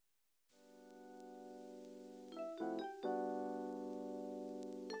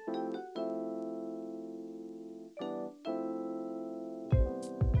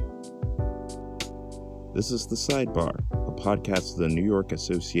This is The Sidebar, a podcast of the New York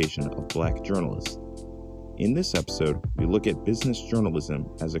Association of Black Journalists. In this episode, we look at business journalism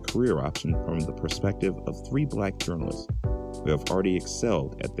as a career option from the perspective of three Black journalists who have already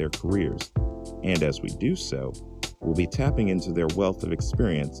excelled at their careers. And as we do so, we'll be tapping into their wealth of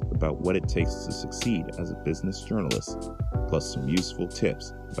experience about what it takes to succeed as a business journalist, plus some useful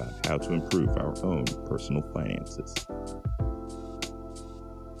tips about how to improve our own personal finances.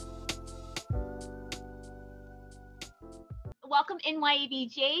 Welcome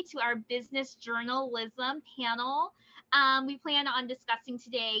NYABJ to our business journalism panel. We plan on discussing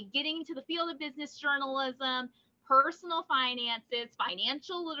today getting into the field of business journalism, personal finances,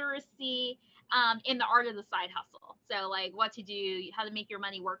 financial literacy, and the art of the side hustle. So like what to do, how to make your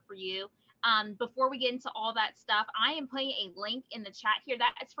money work for you. Before we get into all that stuff, I am putting a link in the chat here.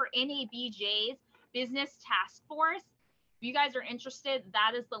 That's for NABJ's Business Task Force. If you guys are interested,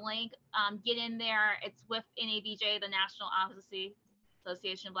 that is the link. Get in there. It's with NABJ, the National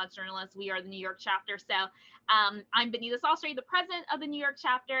Association of Black Journalists. We are the New York chapter. So I'm Benita Salisbury, the president of the New York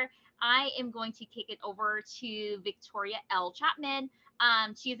chapter. I am going to kick it over to Victoria L. Chapman.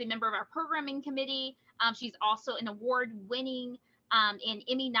 She is a member of our programming committee. She's also an award-winning and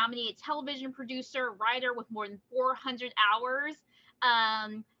Emmy-nominated television producer, writer with more than 400 hours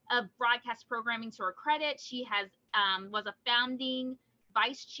of broadcast programming to her credit. She has was a founding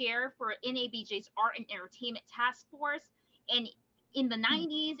vice chair for NABJ's Art and Entertainment Task Force and in the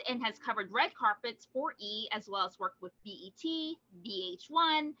 90s and has covered red carpets for E, as well as worked with BET,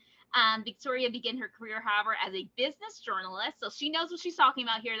 VH1. Victoria began her career, however, as a business journalist. So she knows what she's talking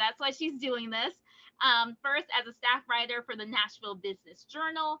about here. That's why she's doing this. First as a staff writer for the Nashville Business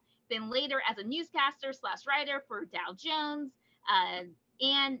Journal, then later as a newscaster / writer for Dow Jones,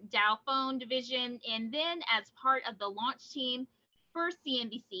 and Dow Phone Division, and then as part of the launch team for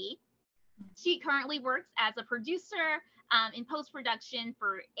CNBC. She currently works as a producer in post-production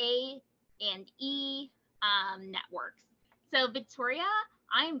for A&E networks. So Victoria,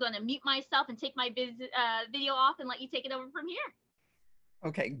 I am going to mute myself and take my video off and let you take it over from here.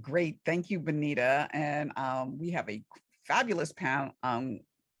 Okay, great. Thank you, Benita. And we have a fabulous panel.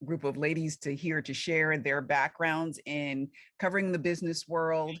 Group of ladies to share their backgrounds in covering the business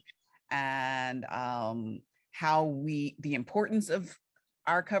world and the importance of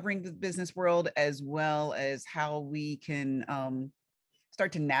our covering the business world, as well as how we can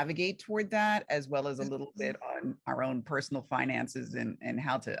start to navigate toward that, as well as a little bit on our own personal finances and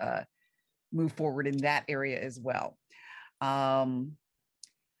how to move forward in that area as well.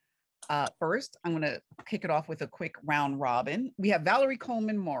 First, I'm going to kick it off with a quick round robin. We have Valerie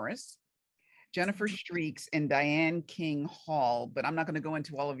Coleman Morris, Jennifer Streaks, and Diane King Hall, but I'm not going to go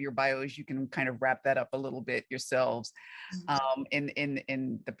into all of your bios. You can kind of wrap that up a little bit yourselves in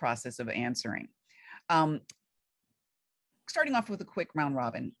the process of answering. Starting off with a quick round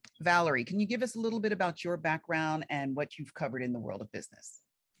robin. Valerie, can you give us a little bit about your background and what you've covered in the world of business?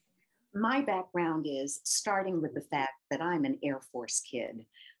 My background is starting with the fact that I'm an Air Force kid.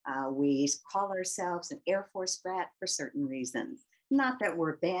 We call ourselves an Air Force brat for certain reasons. Not that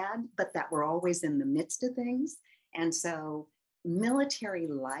we're bad, but that we're always in the midst of things. And so military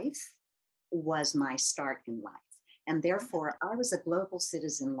life was my start in life. And therefore, I was a global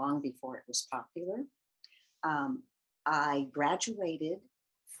citizen long before it was popular. I graduated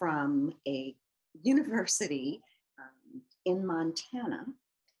from a university in Montana,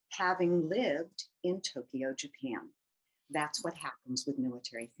 having lived in Tokyo, Japan. That's what happens with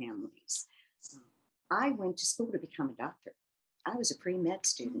military families. I went to school to become a doctor. I was a pre-med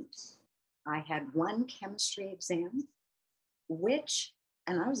student. I had one chemistry exam,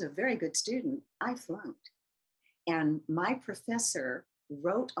 and I was a very good student, I flunked. And my professor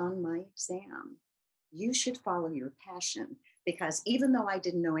wrote on my exam, "You should follow your passion," because even though I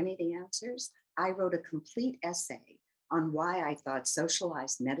didn't know any of the answers, I wrote a complete essay on why I thought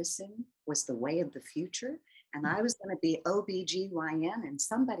socialized medicine was the way of the future. And I was going to be OBGYN and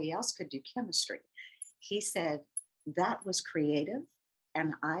somebody else could do chemistry. He said that was creative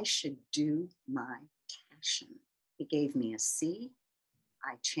and I should do my passion. He gave me a C.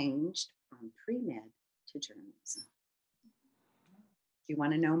 I changed from pre-med to journalism. If you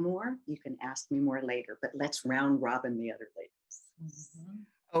want to know more, you can ask me more later, but let's round robin the other ladies.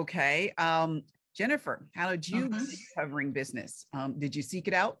 Okay. Jennifer, how did you begin covering business? Did you seek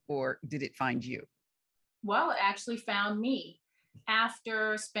it out or did it find you? Well, it actually found me.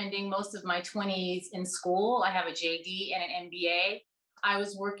 After spending most of my 20s in school, I have a JD and an MBA. I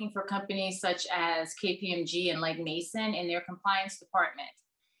was working for companies such as KPMG and Legg Mason in their compliance department.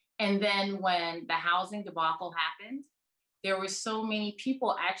 And then when the housing debacle happened, there were so many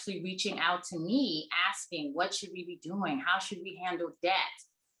people actually reaching out to me asking, what should we be doing? How should we handle debt?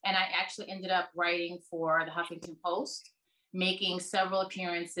 And I actually ended up writing for the Huffington Post, making several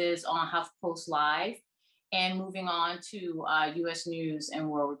appearances on HuffPost Live, and moving on to US News and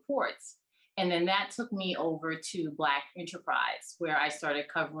World Reports. And then that took me over to Black Enterprise, where I started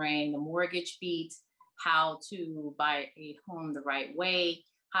covering the mortgage beat, how to buy a home the right way,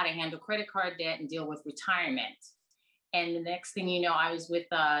 how to handle credit card debt and deal with retirement. And the next thing you know, I was with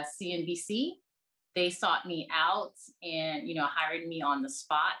CNBC. They sought me out and, hired me on the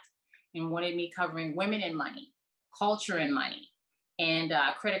spot and wanted me covering women and money, culture and money, and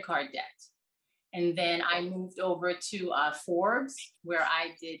credit card debt. And then I moved over to Forbes, where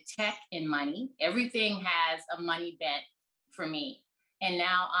I did tech and money. Everything has a money bent for me. And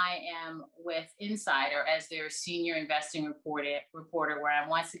now I am with Insider as their senior investing reporter, where I'm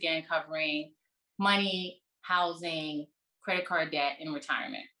once again covering money, housing, credit card debt, and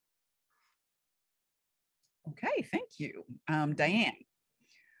retirement. Okay, thank you. Diane.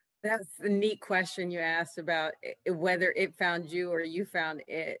 That's a neat question you asked about whether it found you or you found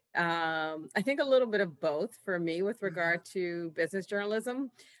it. I think a little bit of both for me with regard to business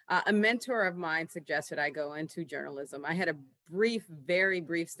journalism. A mentor of mine suggested I go into journalism. I had a very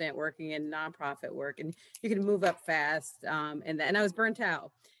brief stint working in nonprofit work, and you can move up fast. And I was burnt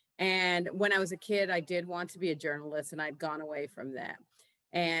out. And when I was a kid, I did want to be a journalist, and I'd gone away from that.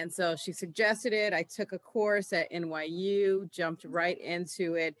 And so she suggested it. I took a course at NYU, jumped right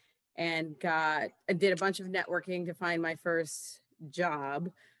into it, and I did a bunch of networking to find my first job.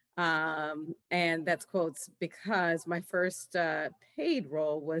 And that's quotes because my first paid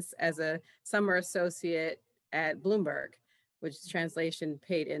role was as a summer associate at Bloomberg, which is translation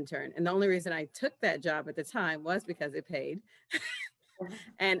paid intern. And the only reason I took that job at the time was because it paid.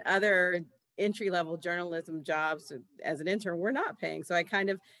 And other entry-level journalism jobs as an intern were not paying. So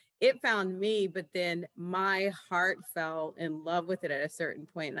it found me, but then my heart fell in love with it at a certain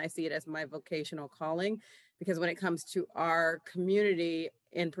point. And I see it as my vocational calling, because when it comes to our community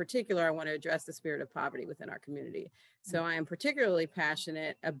in particular, I want to address the spirit of poverty within our community. So I am particularly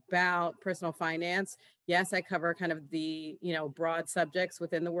passionate about personal finance. Yes, I cover kind of the, broad subjects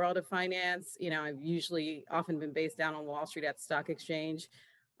within the world of finance. I've usually often been based down on Wall Street at the stock exchange.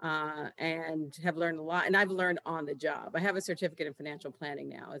 And have learned a lot. And I've learned on the job. I have a certificate in financial planning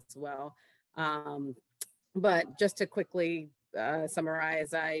now as well. But just to quickly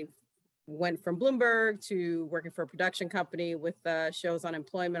summarize, I went from Bloomberg to working for a production company with shows on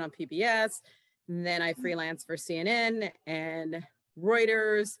employment on PBS. And then I freelanced for CNN and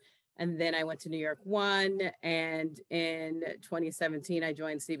Reuters. And then I went to New York One. And in 2017, I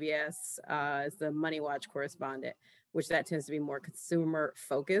joined CBS as the Money Watch correspondent, which that tends to be more consumer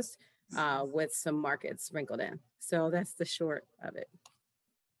focused with some markets sprinkled in. So that's the short of it.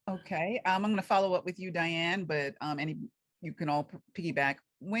 Okay, I'm going to follow up with you, Diane, but you can all piggyback.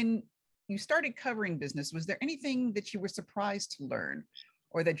 When you started covering business, was there anything that you were surprised to learn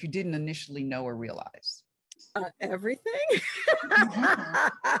or that you didn't initially know or realize? Everything.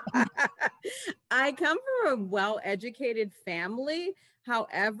 I come from a well-educated family.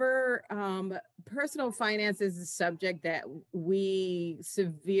 However, personal finance is a subject that we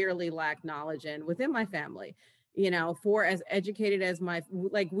severely lack knowledge in within my family. For as educated as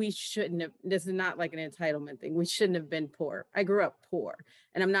we shouldn't have, this is not like an entitlement thing. We shouldn't have been poor. I grew up poor.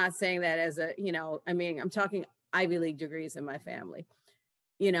 And I'm not saying that as I'm talking Ivy League degrees in my family.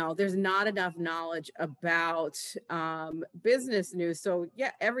 There's not enough knowledge about business news. So yeah,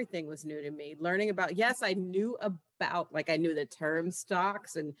 everything was new to me. Learning about, yes, I knew I knew the term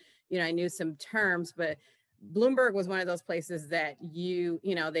stocks and, I knew some terms, but Bloomberg was one of those places that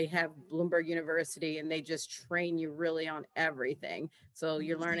they have Bloomberg University and they just train you really on everything. So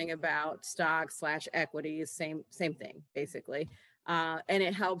you're learning about stocks / equities, same thing, basically. And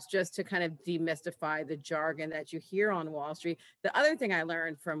it helps just to kind of demystify the jargon that you hear on Wall Street. The other thing I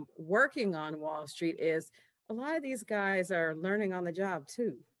learned from working on Wall Street is a lot of these guys are learning on the job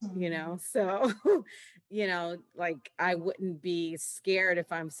too, so, I wouldn't be scared if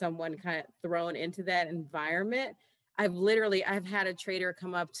I'm someone kind of thrown into that environment. I've had a trader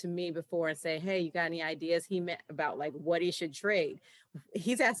come up to me before and say, hey, you got any ideas? He meant about what he should trade.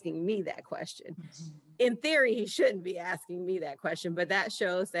 He's asking me that question. In theory, he shouldn't be asking me that question, but that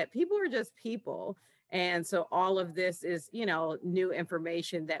shows that people are just people. And so all of this is, new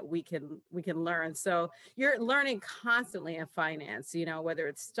information that we can learn. So you're learning constantly in finance, whether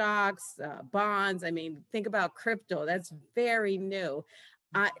it's stocks, bonds. Think about crypto. That's very new.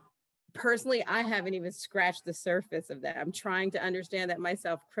 Personally, I haven't even scratched the surface of that. I'm trying to understand that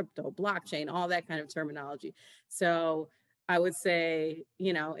myself, crypto, blockchain, all that kind of terminology. So I would say,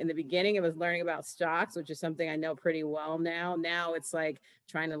 in the beginning, it was learning about stocks, which is something I know pretty well now. Now it's like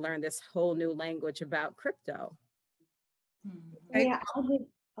trying to learn this whole new language about crypto. Yeah, I would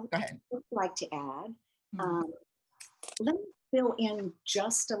Go ahead. like to add. Mhm. Let me fill in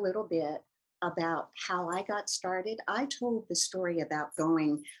just a little bit about how I got started. I told the story about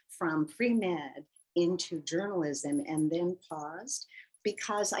going from pre-med into journalism and then paused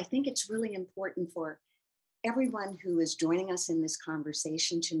because I think it's really important for everyone who is joining us in this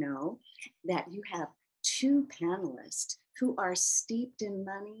conversation to know that you have two panelists who are steeped in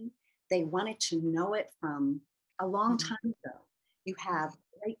money. They wanted to know it from a long time ago. You have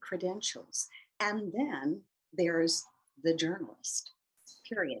great credentials. And then there's the journalist,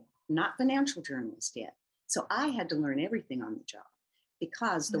 period. Not financial journalist yet. So I had to learn everything on the job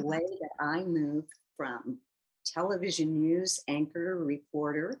because the way that I moved from television news anchor,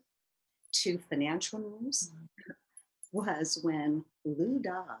 reporter to financial news was when Lou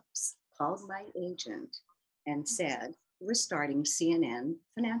Dobbs called my agent and said, we're starting CNN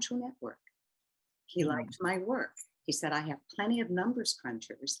Financial Network. He liked my work. He said, I have plenty of numbers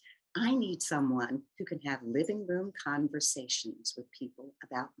crunchers. I need someone who can have living room conversations with people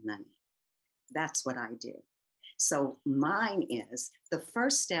about money. That's what I do. So mine is the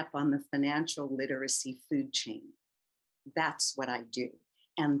first step on the financial literacy food chain. That's what I do.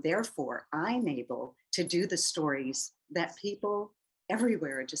 And therefore, I'm able to do the stories that people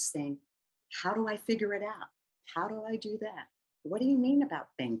everywhere are just saying, how do I figure it out? How do I do that? What do you mean about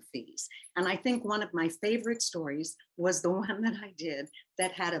bank fees? And I think one of my favorite stories was the one that I did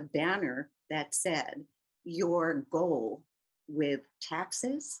that had a banner that said, your goal with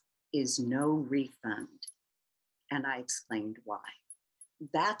taxes is no refund. And I explained why.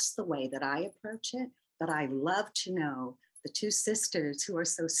 That's the way that I approach it. But I love to know the two sisters who are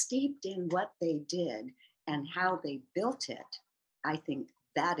so steeped in what they did and how they built it. I think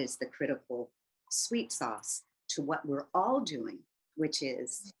that is the critical sweet sauce to what we're all doing, which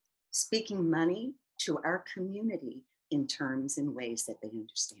is speaking money to our community in terms and ways that they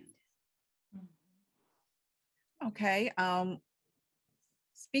understand it. Okay.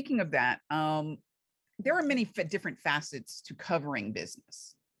 Speaking of that, there are many different facets to covering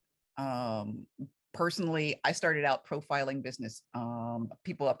business. Personally, I started out profiling business,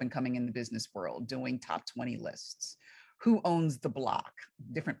 people up and coming in the business world, doing top 20 lists. Who owns the block,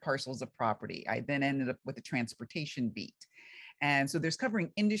 different parcels of property. I then ended up with a transportation beat. And so there's covering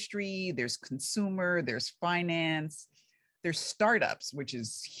industry, there's consumer, there's finance, there's startups, which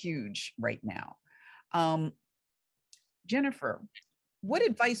is huge right now. Jennifer, what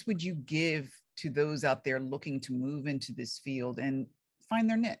advice would you give to those out there looking to move into this field and find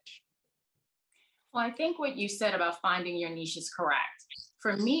their niche? Well, I think what you said about finding your niche is correct.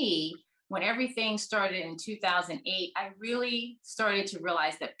 For me, when everything started in 2008, I really started to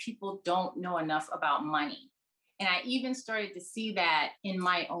realize that people don't know enough about money. And I even started to see that in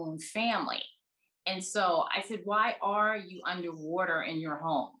my own family. And so I said, why are you underwater in your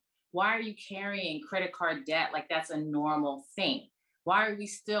home? Why are you carrying credit card debt like that's a normal thing? Why are we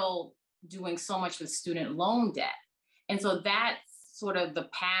still doing so much with student loan debt? And so that's sort of the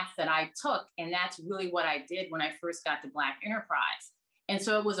path that I took. And that's really what I did when I first got to Black Enterprise. And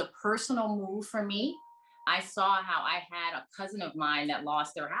so it was a personal move for me. I saw how I had a cousin of mine that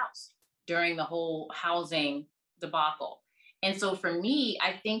lost their house during the whole housing debacle. And so for me,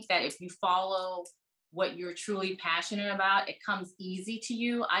 I think that if you follow what you're truly passionate about, it comes easy to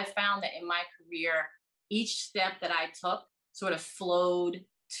you. I found that in my career, each step that I took sort of flowed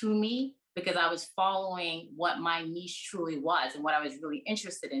to me because I was following what my niche truly was and what I was really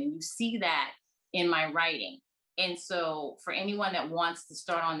interested in. And you see that in my writing. And so for anyone that wants to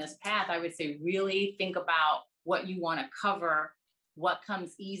start on this path, I would say really think about what you want to cover, what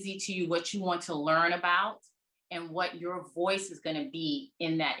comes easy to you, what you want to learn about, and what your voice is going to be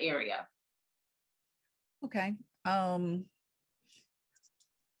in that area. Okay. I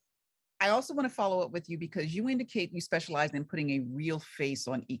also want to follow up with you because you indicate you specialize in putting a real face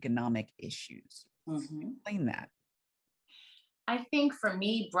on economic issues. Explain that. I think for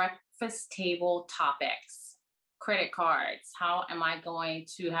me, breakfast table topics, credit cards, how am I going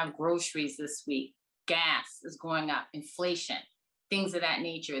to have groceries this week? Gas is going up, inflation, things of that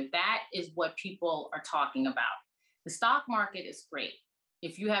nature. That is what people are talking about. The stock market is great.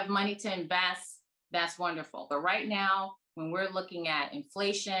 If you have money to invest, that's wonderful. But right now, when we're looking at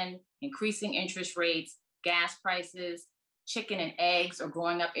inflation, increasing interest rates, gas prices, chicken and eggs are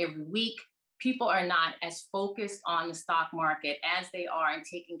going up every week, people are not as focused on the stock market as they are in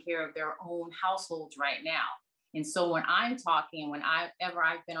taking care of their own households right now. And so when I'm talking, whenever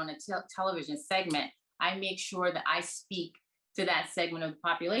I've been on a television segment, I make sure that I speak to that segment of the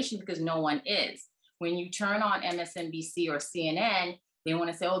population because no one is. When you turn on MSNBC or CNN, they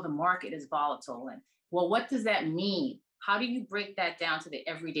want to say, oh, the market is volatile. And well, what does that mean? How do you break that down to the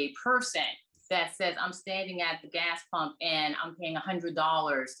everyday person that says, I'm standing at the gas pump and I'm paying $100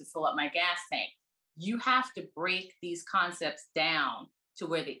 to fill up my gas tank? You have to break these concepts down to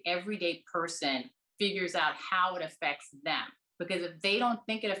where the everyday person figures out how it affects them. Because if they don't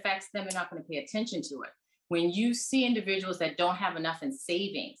think it affects them, they're not going to pay attention to it. When you see individuals that don't have enough in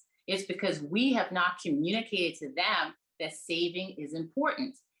savings, it's because we have not communicated to them that saving is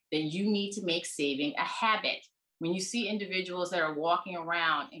important, that you need to make saving a habit. When you see individuals that are walking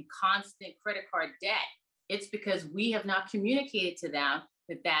around in constant credit card debt, it's because we have not communicated to them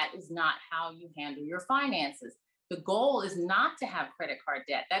that that is not how you handle your finances. The goal is not to have credit card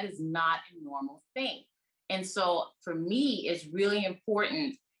debt. That is not a normal thing. And so for me, it's really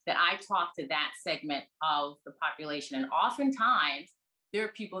important that I talk to that segment of the population. And oftentimes there are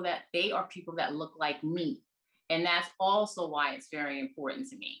people that look like me. And that's also why it's very important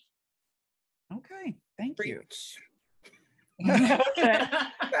to me. Okay, thank you. Okay.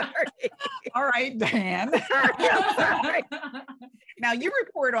 All right, Dan. Now you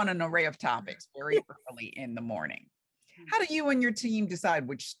report on an array of topics very early in the morning. How do you and your team decide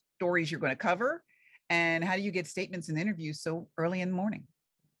which stories you're going to cover? And how do you get statements and interviews so early in the morning?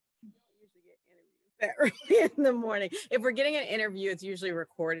 That early in the morning. If we're getting an interview, it's usually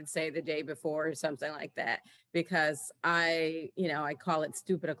recorded, say the day before or something like that, because I call it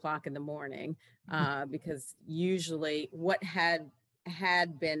stupid o'clock in the morning, because usually what had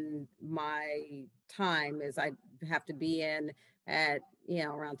been my time is I have to be in at,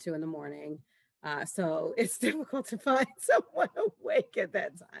 around 2 a.m. So it's difficult to find someone awake at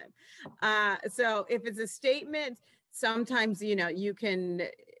that time. So if it's a statement, sometimes,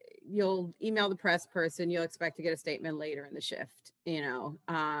 you'll email the press person, you'll expect to get a statement later in the shift,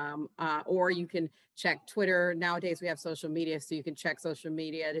 or you can check Twitter. Nowadays we have social media, so you can check social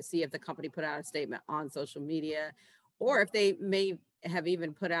media to see if the company put out a statement on social media, or if they may have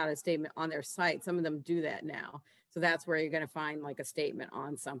even put out a statement on their site. Some of them do that now. So that's where you're going to find like a statement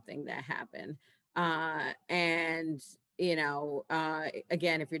on something that happened. Again,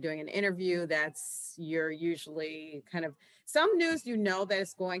 if you're doing an interview, you're usually kind of some news, that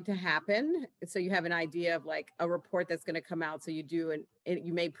it's going to happen. So you have an idea of like a report that's going to come out. So you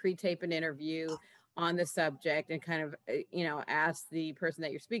may pre-tape an interview on the subject and kind of, ask the person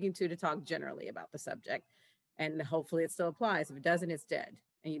that you're speaking to talk generally about the subject. And hopefully it still applies. If it doesn't, it's dead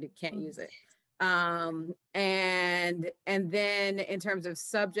and you can't use it. And then in terms of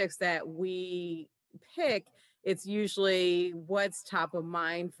subjects that we pick, it's usually what's top of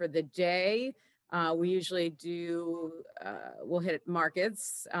mind for the day. We usually we'll hit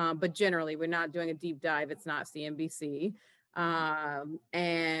markets, but generally we're not doing a deep dive. It's not CNBC.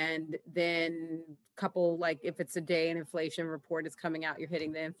 And then couple, like if it's a day an inflation report is coming out, you're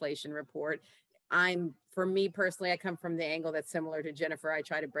hitting the inflation report. For me personally, I come from the angle that's similar to Jennifer. I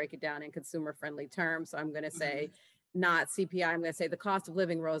try to break it down in consumer friendly terms. So I'm going to say not CPI. I'm going to say the cost of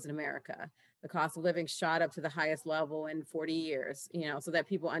living rose in America. The cost of living shot up to the highest level in 40 years, so that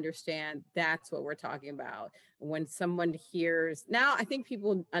people understand that's what we're talking about. When someone hears, now I think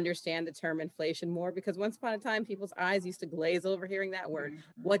people understand the term inflation more, because once upon a time, people's eyes used to glaze over hearing that word.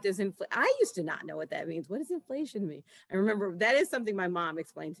 What does I used to not know what that means. What does inflation mean? I remember that is something my mom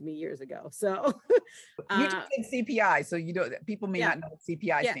explained to me years ago. So you just said CPI. So people may not know what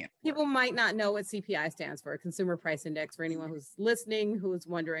CPI stands for. People might not know what CPI stands for, Consumer Price Index, for anyone who's listening, who's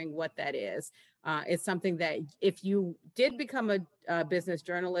wondering what that is. It's something that if you did become a business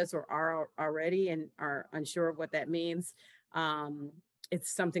journalist or are already and are unsure of what that means,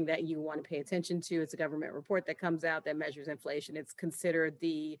 it's something that you want to pay attention to. It's a government report that comes out that measures inflation. It's considered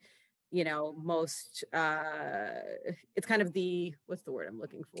the, most, it's kind of what's the word I'm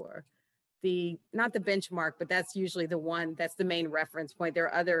looking for? Not the benchmark, but that's usually that's the main reference point. There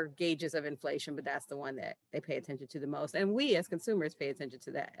are other gauges of inflation, but that's the one that they pay attention to the most. And we as consumers pay attention to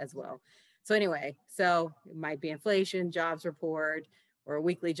that as well. So anyway, it might be inflation, jobs report, or a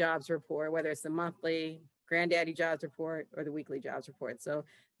weekly jobs report, whether it's the monthly granddaddy jobs report or the weekly jobs report. So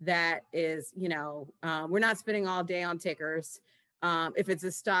that is, we're not spending all day on tickers. If it's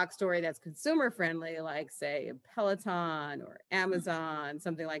a stock story that's consumer friendly, like say Peloton or Amazon,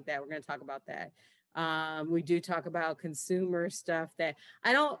 something like that, we're going to talk about that. We do talk about consumer stuff that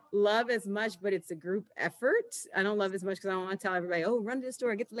I don't love as much, but it's a group effort. I don't love as much because I don't want to tell everybody, oh, run to the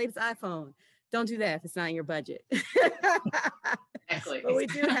store and get the latest iPhone. Don't do that if it's not in your budget. Exactly. But we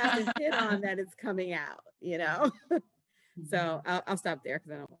do have to hit on that it's coming out, So I'll stop there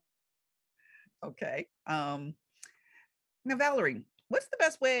because I don't. Okay. Now, Valerie, what's the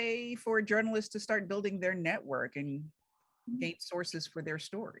best way for journalists to start building their network and gain sources for their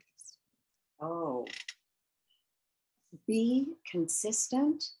stories? Oh, be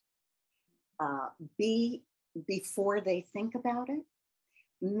consistent. Be before they think about it.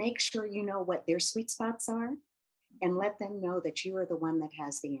 Make sure you know what their sweet spots are and let them know that you are the one that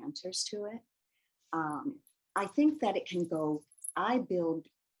has the answers to it. I think that it can go, I build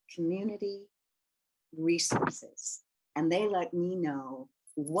community resources and they let me know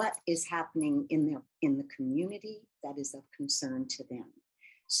what is happening in the community that is of concern to them.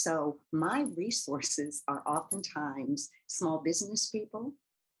 So my resources are oftentimes small business people,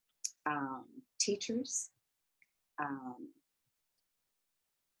 teachers,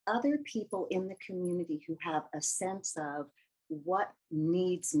 other people in the community who have a sense of what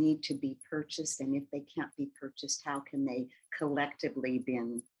needs need to be purchased, and if they can't be purchased, how can they collectively be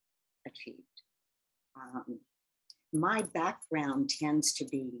achieved? My background tends to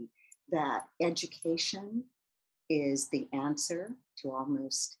be that education is the answer to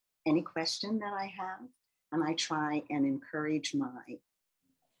almost any question that I have, and I try and encourage my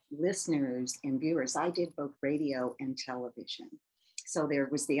listeners and viewers. I did both radio and television. So there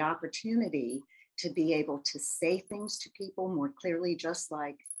was the opportunity to be able to say things to people more clearly, just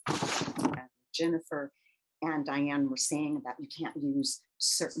like Jennifer and Diane were saying about you can't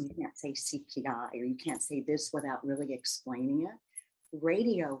say CPI or you can't say this without really explaining it.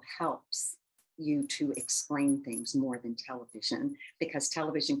 Radio helps you to explain things more than television, because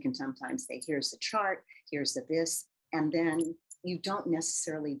television can sometimes say, here's the chart, here's the this, and then you don't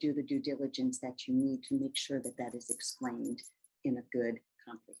necessarily do the due diligence that you need to make sure that that is explained in a good,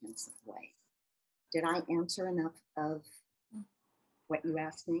 comprehensive way. Did I answer enough of what you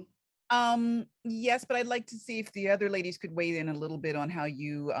asked me? Yes, but I'd like to see if the other ladies could weigh in a little bit on how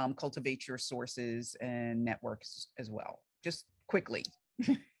you cultivate your sources and networks as well, just quickly.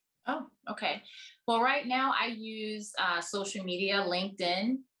 Oh, okay. Well, right now I use social media.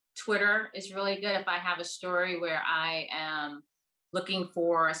 LinkedIn, Twitter is really good. If I have a story where I am looking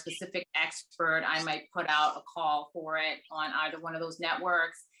for a specific expert, I might put out a call for it on either one of those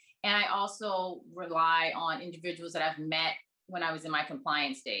networks. And I also rely on individuals that I've met when I was in my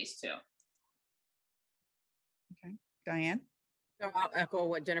compliance days too. Okay, Diane? So I'll echo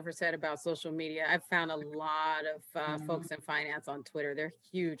what Jennifer said about social media. I've found a lot of folks in finance on Twitter. They're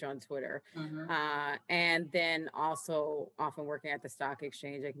huge on Twitter. And then also often working at the stock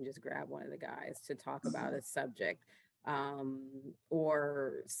exchange, I can just grab one of the guys to talk about a subject.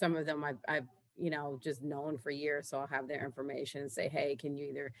 Or some of them I've just known for years. So I'll have their information and say, hey, can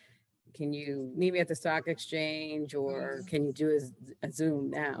you meet me at the stock exchange, or can you do a Zoom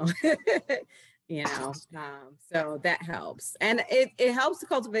now? So that helps. And it helps to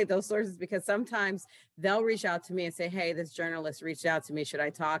cultivate those sources, because sometimes they'll reach out to me and say, hey, this journalist reached out to me. Should I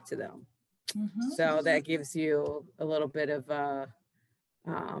talk to them? So that gives you a little bit of, I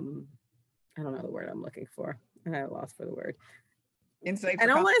don't know the word I'm looking for. I lost for the word. Insight. I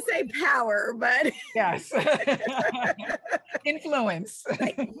don't want to say power, but yes. Influence.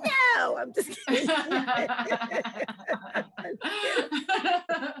 No, I'm just kidding. I'm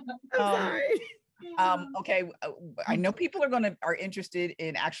sorry. Okay, I know people are interested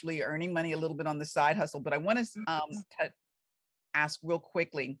in actually earning money a little bit on the side hustle, but I want to ask real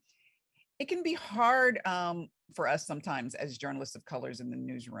quickly. It can be hard for us sometimes as journalists of colors in the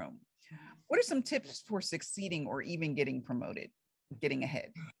newsroom. What are some tips for succeeding or even getting promoted, getting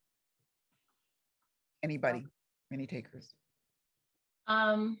ahead? Anybody? Any takers?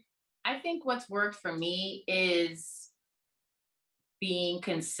 I think what's worked for me is being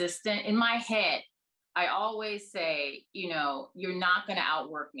consistent. In my head, I always say, you're not going to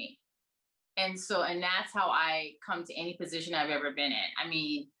outwork me. And that's how I come to any position I've ever been in. I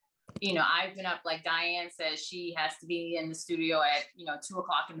mean, I've been up, like Diane says, she has to be in the studio at,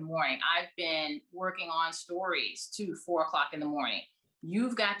 2:00 in the morning. I've been working on stories 4:00 in the morning.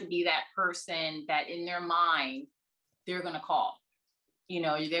 You've got to be that person that in their mind, they're going to call.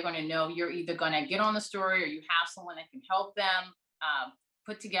 They're going to know you're either going to get on the story or you have someone that can help them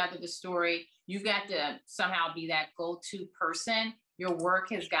put together the story. You've got to somehow be that go-to person. Your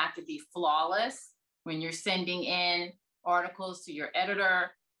work has got to be flawless when you're sending in articles to your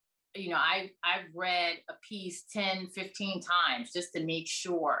editor. I've read a piece 10, 15 times just to make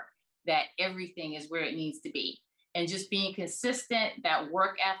sure that everything is where it needs to be. And just being consistent, that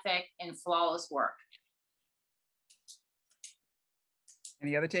work ethic and flawless work.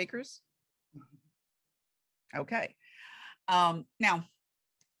 Any other takers? Okay. Now,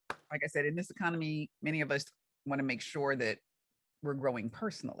 like I said, in this economy, many of us want to make sure that we're growing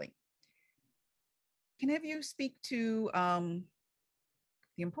personally. Can have you speak to the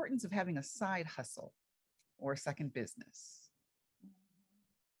importance of having a side hustle or a second business?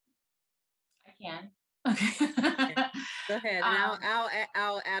 I can. Okay. Go ahead, and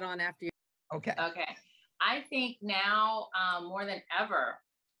I'll add on after you. Okay. Okay. I think now more than ever,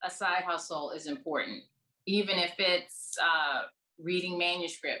 a side hustle is important, even if it's reading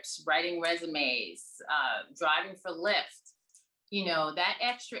manuscripts, writing resumes, driving for Lyft. You know, that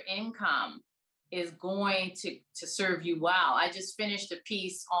extra income is going to serve you well. I just finished a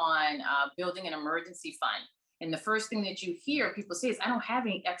piece on building an emergency fund. And the first thing that you hear people say is, I don't have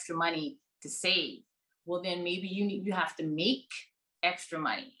any extra money to save. Well, then maybe you have to make extra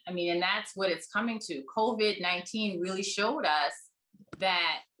money. I mean, and that's what it's coming to. COVID-19 really showed us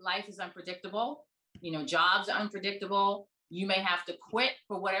that life is unpredictable. You know, jobs are unpredictable. You may have to quit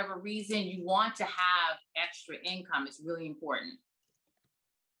for whatever reason. You want to have extra income. It's really important.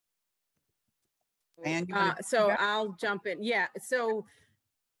 And so I'll jump in. Yeah. So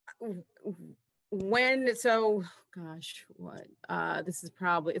this is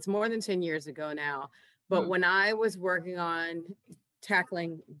probably, it's more than 10 years ago now, but when I was working on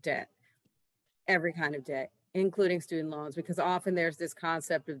tackling debt, every kind of debt, including student loans, because often there's this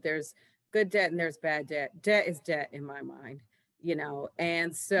concept of there's good debt and there's bad debt. Debt is debt in my mind, you know?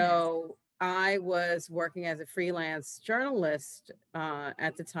 And so I was working as a freelance journalist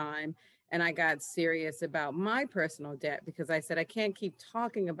at the time, and I got serious about my personal debt because I said, I can't keep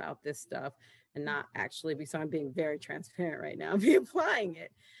talking about this stuff and not actually be, so I'm being very transparent right now, be applying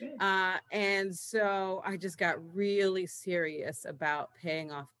it. And so I just got really serious about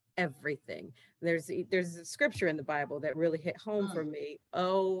paying off everything. There's a scripture in the Bible that really hit home for me.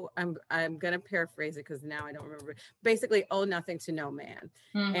 I'm going to paraphrase it because now I don't remember. Basically, owe nothing to no man.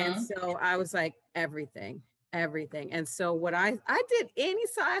 And so I was like, everything. And so what I did any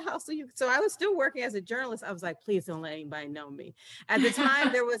side hustle. So I was still working as a journalist. I was like, please don't let anybody know me. At the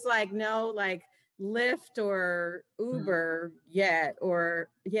time, there was like no like Lyft or Uber yet, or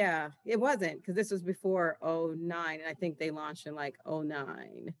it wasn't, because this was before 2009, and I think they launched in like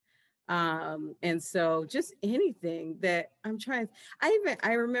 2009. And so just anything that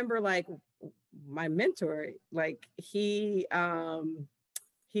I remember like my mentor, like he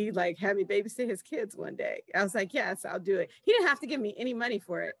like had me babysit his kids one day. I was like, yes, I'll do it. He didn't have to give me any money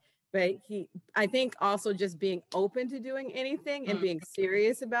for it, but I think also just being open to doing anything and being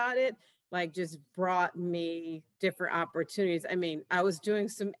serious about it, like just brought me different opportunities. I mean, I was doing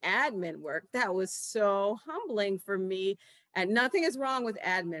some admin work that was so humbling for me, and nothing is wrong with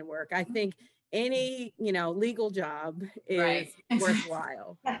admin work. I think any, legal job is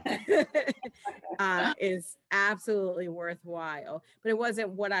worthwhile. Is absolutely worthwhile, but it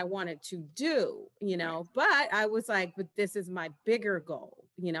wasn't what I wanted to do, but I was like, but this is my bigger goal,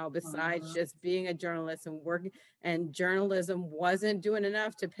 besides just being a journalist and working, and journalism wasn't doing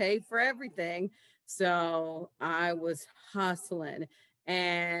enough to pay for everything. So I was hustling.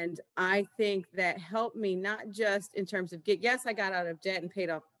 And I think that helped me, not just in terms of yes, I got out of debt and paid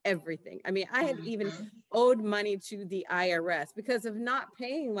off everything. I mean, I had even owed money to the IRS because of not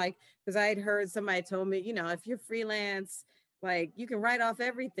paying, because I had heard somebody told me, if you're freelance, like you can write off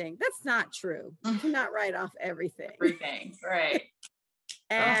everything. That's not true. You cannot write off everything. Right.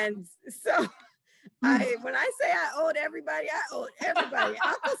 And so when I say I owed everybody, Uncle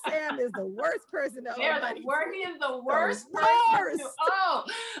Sam is the worst person to owe money. He is the worst person to owe.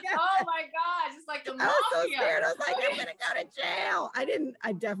 Yes. Oh my gosh, it's like the mafia. I was so scared. I was like, I'm gonna go to jail.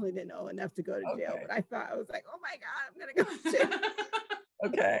 I definitely didn't owe enough to go to jail, but I was like, oh my God, I'm gonna go to jail.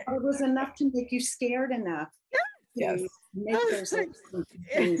 Okay. It was enough to make you scared enough. Yes. Make those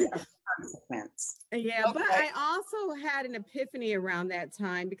things of consequence. Yeah, but I also had an epiphany around that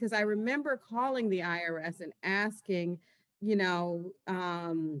time, because I remember calling the IRS and asking,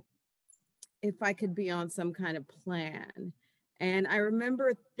 if I could be on some kind of plan. And I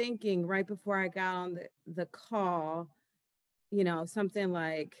remember thinking right before I got on the call, something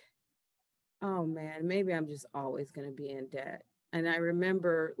like, oh man, maybe I'm just always going to be in debt. And I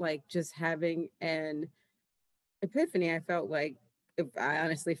remember just having an epiphany. I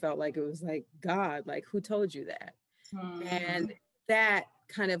honestly felt like it was like God, like, who told you that? And that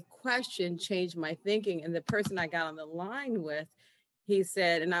kind of question changed my thinking. And the person I got on the line with, he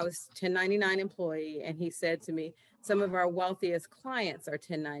said, and I was 1099 employee, and he said to me, some of our wealthiest clients are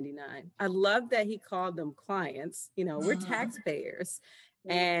 1099. I love that he called them clients. We're taxpayers.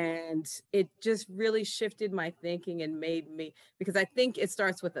 And it just really shifted my thinking and made me, because I think it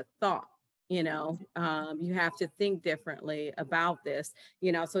starts with a thought. You have to think differently about this,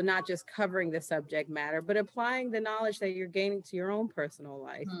 so not just covering the subject matter, but applying the knowledge that you're gaining to your own personal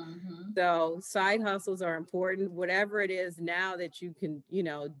life. So side hustles are important. Whatever it is now that you can,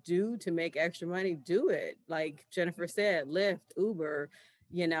 do to make extra money, do it. Like Jennifer said, Lyft, Uber,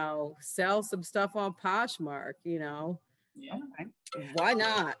 sell some stuff on Poshmark, Yeah. Okay. Why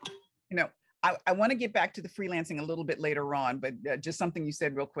not? I want to get back to the freelancing a little bit later on, but just something you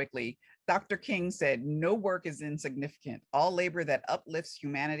said real quickly. Dr. King said, no work is insignificant. All labor that uplifts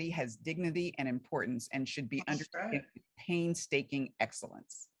humanity has dignity and importance and should be undertaken with painstaking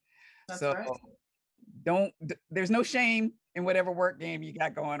excellence. That's So right. there's no shame in whatever work game you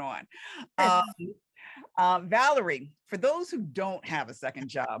got going on. Valerie, for those who don't have a second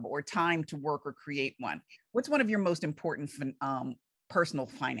job or time to work or create one, what's one of your most important personal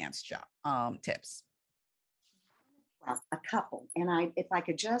finance tips? Well, a couple. And if I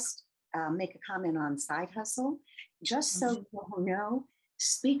could just make a comment on side hustle, just so people know,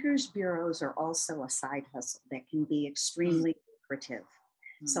 speakers bureaus are also a side hustle that can be extremely lucrative.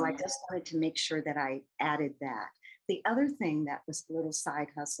 So I just wanted to make sure that I added that. The other thing that was a little side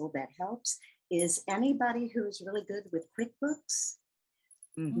hustle that helps is anybody who's really good with QuickBooks.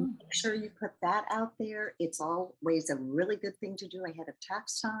 Make sure you put that out there. It's always a really good thing to do ahead of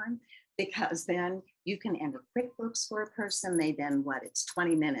tax time, because then you can enter QuickBooks for a person. It's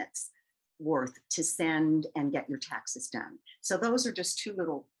 20 minutes worth to send and get your taxes done. So those are just two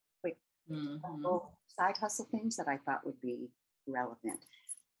little quick little side hustle things that I thought would be relevant.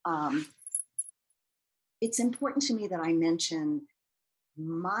 It's important to me that I mention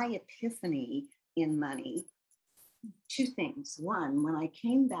my epiphany in money. Two things. One, when I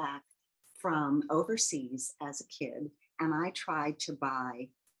came back from overseas as a kid and I tried to buy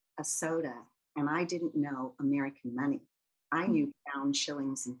a soda and I didn't know American money. I knew pounds,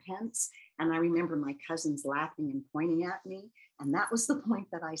 shillings, and pence. And I remember my cousins laughing and pointing at me. And that was the point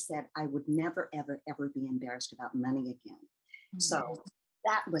that I said I would never, ever, ever be embarrassed about money again. So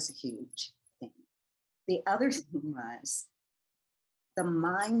that was a huge thing. The other thing was the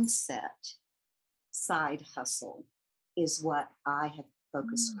mindset side hustle is what I have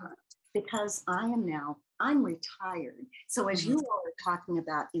focused on, because I'm retired. So as you all are talking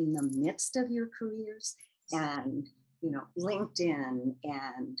about in the midst of your careers and, LinkedIn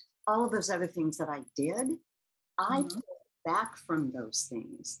and all of those other things that I did, I pulled back from those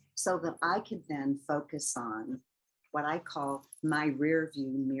things so that I could then focus on what I call my rear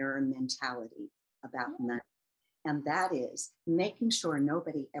view mirror mentality about money. And that is making sure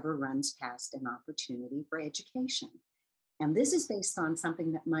nobody ever runs past an opportunity for education. And this is based on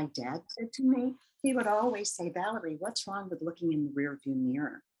something that my dad said to me. He would always say, Valerie, what's wrong with looking in the rearview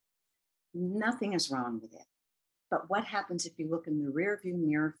mirror? Nothing is wrong with it. But what happens if you look in the rearview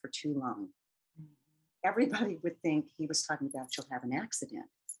mirror for too long? Everybody would think he was talking about you'll have an accident.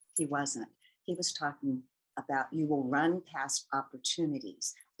 He wasn't. He was talking about you will run past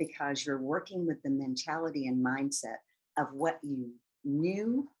opportunities because you're working with the mentality and mindset of what you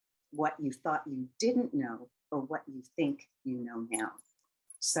knew, what you thought you didn't know, or what you think you know now.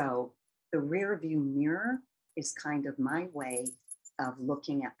 So the rear view mirror is kind of my way of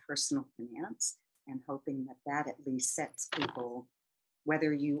looking at personal finance and hoping that that at least sets people,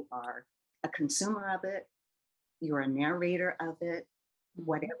 whether you are a consumer of it, you're a narrator of it,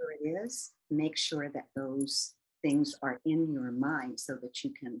 whatever it is, make sure that those things are in your mind so that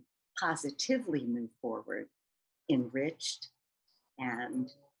you can positively move forward, enriched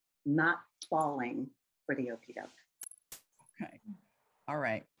and not falling for the okie doke. Okay. All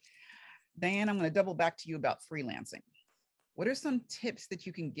right. Diane, I'm going to double back to you about freelancing. What are some tips that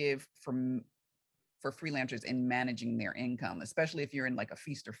you can give for freelancers in managing their income, especially if you're in like a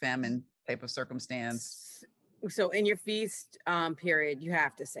feast or famine type of circumstance? So in your feast period, you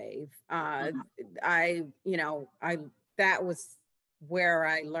have to save. That was where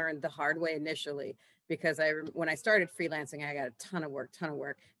I learned the hard way initially, because when I started freelancing, I got a ton of work,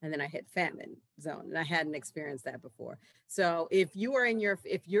 and then I hit famine zone, and I hadn't experienced that before. So if you're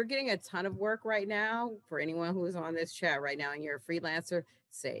getting a ton of work right now, for anyone who is on this chat right now and you're a freelancer,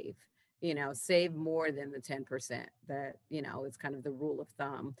 save. Save more than the 10%. That, it's kind of the rule of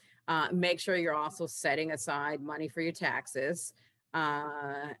thumb. Make sure you're also setting aside money for your taxes,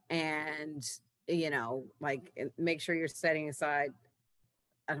 and make sure you're setting aside,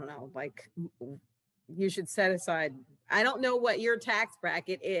 I don't know, you should set aside, I don't know what your tax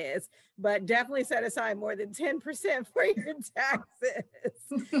bracket is, but definitely set aside more than 10% for your taxes.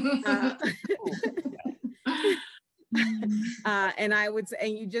 And I would say,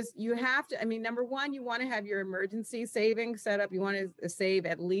 and you have to, I mean, number one, you want to have your emergency savings set up. You want to save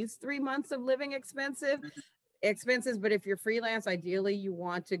at least 3 months of living expenses. But if you're freelance, ideally you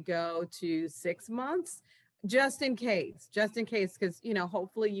want to go to 6 months just in case, because,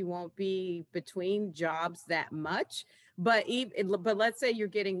 hopefully you won't be between jobs that much. But let's say you're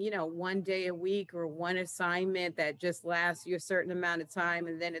getting, 1 day a week or one assignment that just lasts you a certain amount of time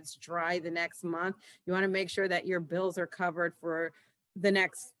and then it's dry the next month. You want to make sure that your bills are covered for the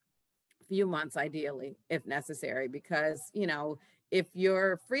next few months, ideally, if necessary, because, if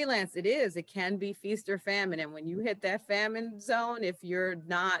you're freelance, it can be feast or famine. And when you hit that famine zone, if you're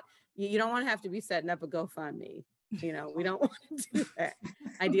not, you don't want to have to be setting up a GoFundMe. We don't want to do that.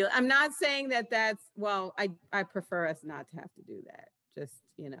 Ideally, I'm not saying I prefer us not to have to do that. Just,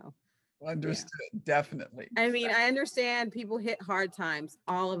 Understood. Yeah. Definitely. I mean, I understand people hit hard times.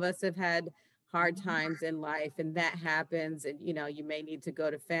 All of us have had hard times in life, and that happens. And, you may need to go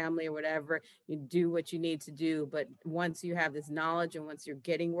to family or whatever. You do what you need to do. But once you have this knowledge and once you're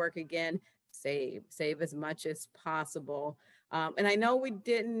getting work again, save as much as possible. And I know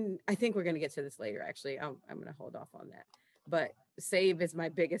I think we're going to get to this later, actually. I'm going to hold off on that. But save is my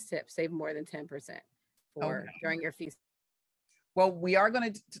biggest tip. Save more than 10% during your feast. Well, we are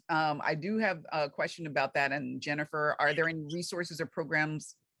going to, I do have a question about that. And Jennifer, are there any resources or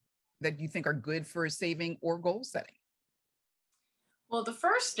programs that you think are good for saving or goal setting? Well, the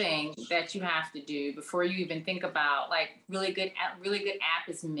first thing that you have to do before you even think about really good app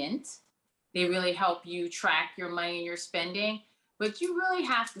is Mint. They really help you track your money and your spending, but you really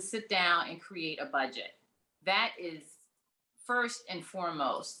have to sit down and create a budget. That is first and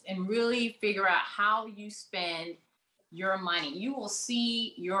foremost, and really figure out how you spend your money. You will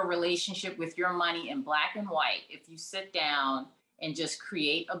see your relationship with your money in black and white if you sit down and just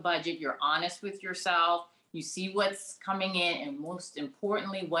create a budget. You're honest with yourself. You see what's coming in, and most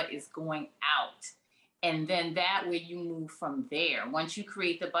importantly, what is going out. And then that way you move from there. Once you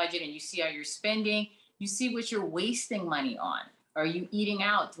create the budget and you see how you're spending, you see what you're wasting money on. Are you eating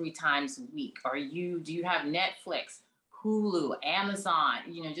out 3 times a week? Do you have Netflix, Hulu, Amazon,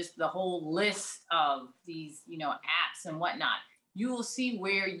 just the whole list of these, apps and whatnot. You will see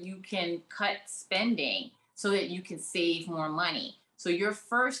where you can cut spending so that you can save more money. So your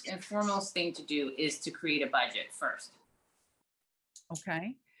first and foremost thing to do is to create a budget first.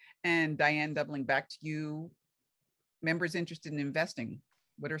 Okay. And Diane, doubling back to you, members interested in investing,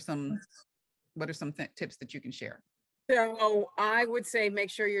 what are some tips that you can share? So I would say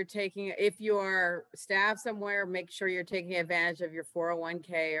make sure you're if you're staff somewhere, make sure you're taking advantage of your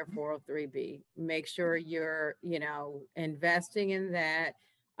 401k or 403b. Make sure you're, investing in that.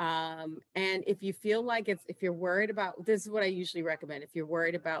 And if you feel like if you're worried about, this is what I usually recommend. If you're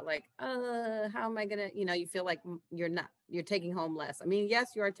worried about how am I going to, you feel like you're taking home less. I mean, yes,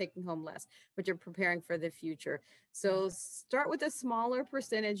 you are taking home less, but you're preparing for the future. So start with a smaller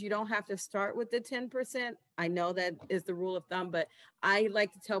percentage. You don't have to start with the 10%. I know that is the rule of thumb, but I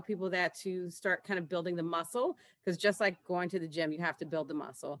like to tell people that to start kind of building the muscle, because just like going to the gym, you have to build the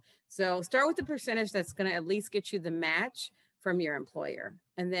muscle. So start with the percentage that's going to at least get you the match from your employer,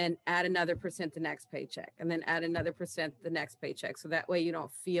 and then add another % the next paycheck, and then add another % the next paycheck. So that way you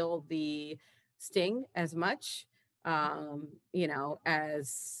don't feel the sting as much,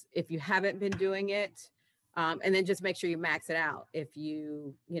 as if you haven't been doing it. And then just make sure you max it out if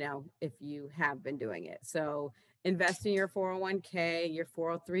you have been doing it. So invest in your 401k, your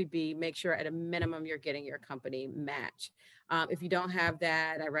 403b, make sure at a minimum you're getting your company match. If you don't have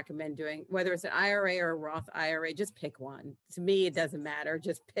that, I recommend doing, whether it's an IRA or a Roth IRA, just pick one. To me, it doesn't matter.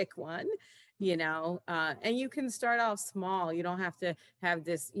 Just pick one, and you can start off small. You don't have to have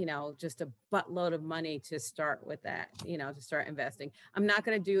this, just a buttload of money to start with that, to start investing. I'm not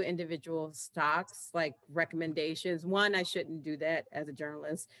going to do individual stocks like recommendations. One, I shouldn't do that as a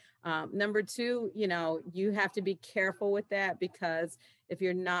journalist. Number two, you have to be careful with that, because if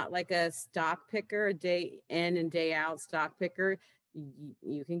you're not like a stock picker, a day in and day out stock picker,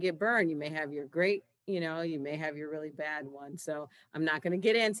 you can get burned. You may have your great, you may have your really bad one. So I'm not going to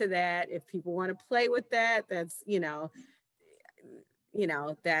get into that. If people want to play with that, that's,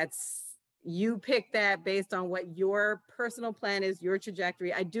 that's, you pick that based on what your personal plan is, your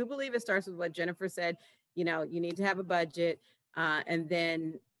trajectory. I do believe it starts with what Jennifer said. You need to have a budget, and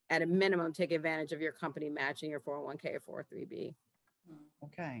then at a minimum, take advantage of your company matching your 401k or 403b.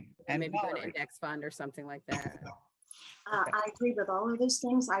 Okay. And maybe do an index fund or something like that. I agree with all of those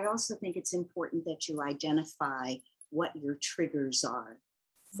things. I also think it's important that you identify what your triggers are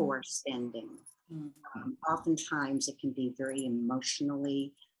for spending. Oftentimes it can be very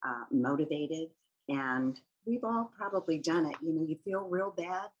emotionally motivated, and we've all probably done it. You know, you feel real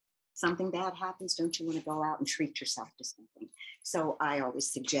bad, something bad happens, don't you want to go out and treat yourself to something? So I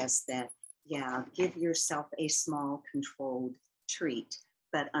always suggest that, yeah, give yourself a small controlled treat,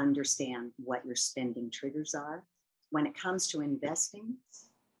 but understand what your spending triggers are. When it comes to investing,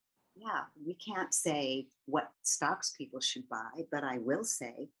 yeah, we can't say what stocks people should buy, but I will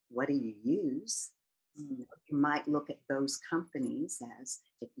say, what do you use? You might look at those companies as,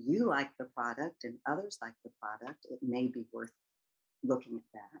 if you like the product and others like the product, it may be worth looking at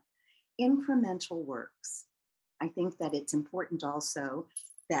that. Incremental works. I think that it's important also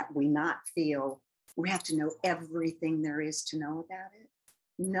that we not feel we have to know everything there is to know about it.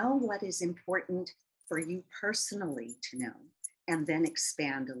 Know what is important for you personally to know, and then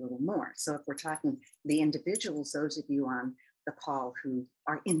expand a little more. So if we're talking the individuals, those of you on the call who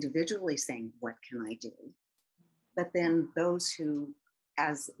are individually saying, what can I do? But then those who,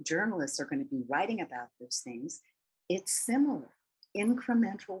 as journalists, are going to be writing about those things, it's similar.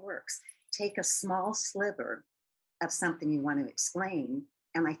 Incremental works. Take a small sliver of something you want to explain,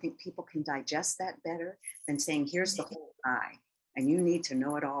 and I think people can digest that better than saying, here's the whole pie, and you need to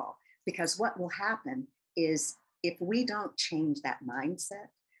know it all. Because what will happen is, if we don't change that mindset,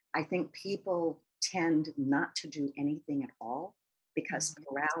 I think people tend not to do anything at all, because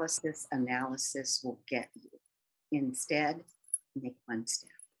paralysis analysis will get you. Instead, make one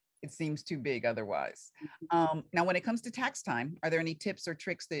step. It seems too big otherwise. Now, when it comes to tax time, are there any tips or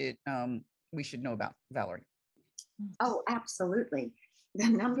tricks that we should know about, Valerie? Oh, absolutely. The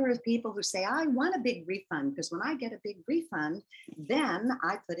number of people who say, I want a big refund, because when I get a big refund, then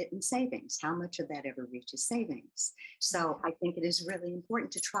I put it in savings. How much of that ever reaches savings? So I think it is really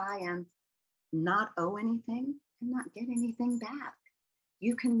important to try and not owe anything and not get anything back.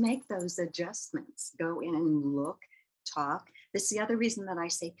 You can make those adjustments, go in and look, talk. This is the other reason that I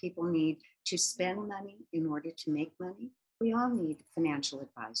say people need to spend money in order to make money. We all need financial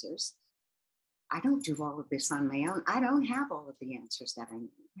advisors. I don't do all of this on my own. I don't have all of the answers that I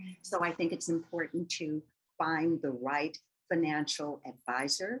need. So I think it's important to find the right financial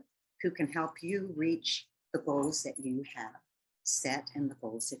advisor who can help you reach the goals that you have set and the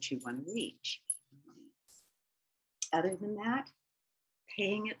goals that you want to reach. Other than that,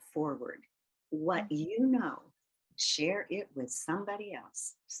 paying it forward. What you know, share it with somebody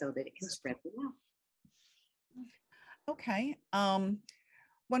else so that it can spread the love. Okay.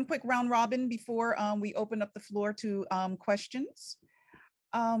 One quick round robin before we open up the floor to questions.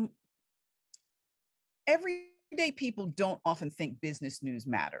 Everyday people don't often think business news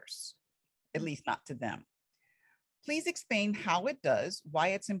matters, at least not to them. Please explain how it does, why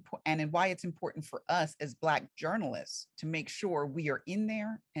it's important, and why it's important for us as Black journalists to make sure we are in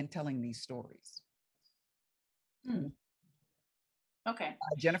there and telling these stories. Okay.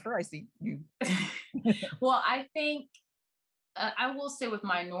 Jennifer, I see you. Well, I think I will say with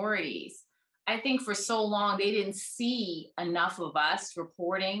minorities, I think for so long they didn't see enough of us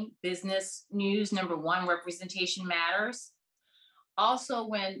reporting business news. Number one, representation matters. Also,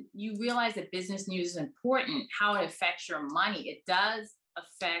 when you realize that business news is important, how it affects your money, it does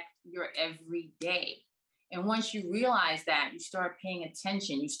affect your everyday. And once you realize that, you start paying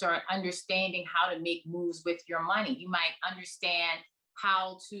attention, you start understanding how to make moves with your money. You might understand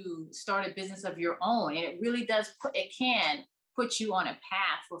how to start a business of your own. And it really does it can put you on a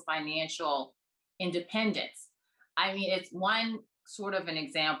path for financial independence. I mean, it's one sort of an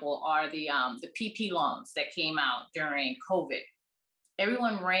example are the PP loans that came out during COVID.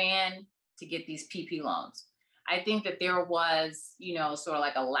 Everyone ran to get these PP loans. I think that there was, sort of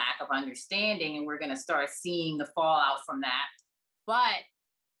like a lack of understanding, and we're going to start seeing the fallout from that. But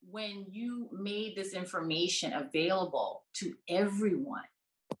when you made this information available to everyone,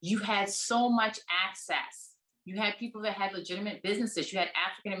 you had so much access. You had people that had legitimate businesses. You had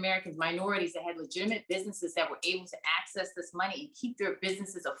African Americans, minorities that had legitimate businesses that were able to access this money and keep their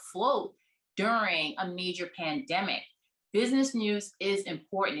businesses afloat during a major pandemic. Business news is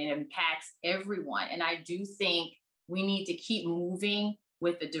important. It impacts everyone. And I do think we need to keep moving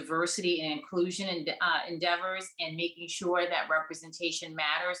with the diversity and inclusion endeavors and making sure that representation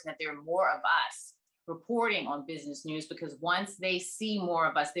matters and that there are more of us reporting on business news, because once they see more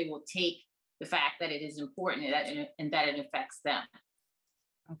of us, they will take the fact that it is important and that it affects them.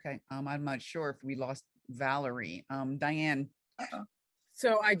 Okay, I'm not sure if we lost Valerie. Diane.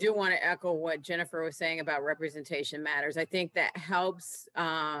 So I do want to echo what Jennifer was saying about representation matters. I think that helps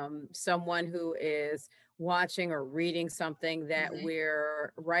someone who is watching or reading something that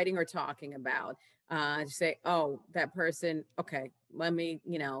we're writing or talking about to say, oh, that person, okay, let me,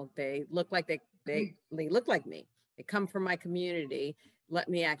 they look like they look like me. They come from my community. Let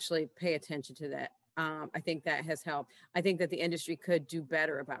me actually pay attention to I think that has helped. I think that the industry could do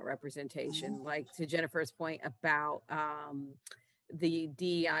better about representation, like to Jennifer's point about the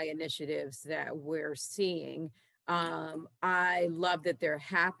DEI initiatives that we're seeing. I love that they're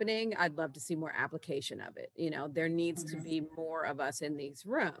happening. I'd love to see more application of it. You know, there needs to be more of us in these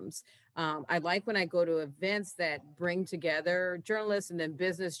rooms. I like when I go to events that bring together journalists and then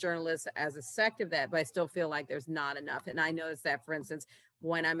business journalists as a sect of that, but I still feel like there's not enough. And I noticed that, for instance,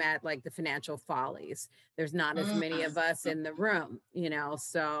 when I'm at like the Financial Follies, there's not as many of us in the room, you know,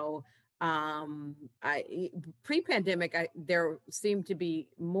 so I pre-pandemic there seemed to be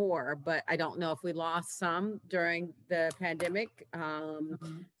more, but I don't know if we lost some during the pandemic.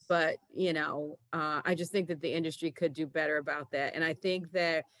 But you know, I just think that the industry could do better about that. And I think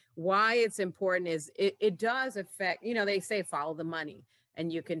that why it's important is it does affect, you know, they say follow the money,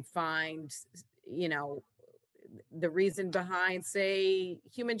 and you can find, you know, the reason behind, say,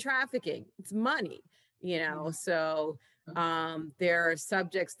 human trafficking. It's money, you know. So there are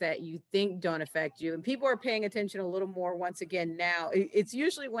subjects that you think don't affect you, and people are paying attention a little more once again now. It's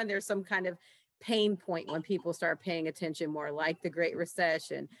usually when there's some kind of pain point when people start paying attention more, like the Great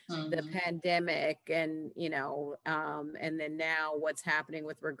Recession, the pandemic, and you know, and then now what's happening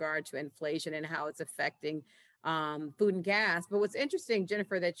with regard to inflation and how it's affecting food and gas. But what's interesting,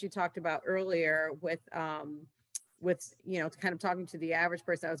 Jennifer, that you talked about earlier with you know, kind of talking to the average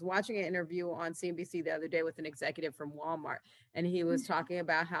person. I was watching an interview on CNBC the other day with an executive from Walmart, and he was talking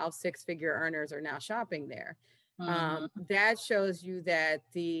about how six-figure earners are now shopping there. That shows you that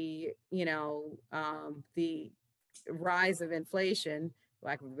the, you know, the rise of inflation,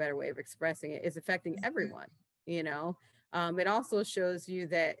 lack of a better way of expressing it, is affecting everyone, you know. It also shows you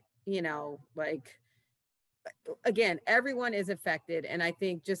that, you know, like, again, everyone is affected. And I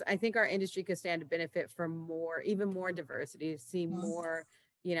think our industry could stand to benefit from more, even more diversity, see more,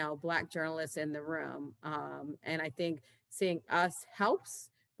 you know, Black journalists in the room. And I think seeing us helps,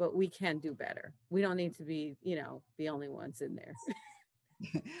 but we can do better. We don't need to be, you know, the only ones in there.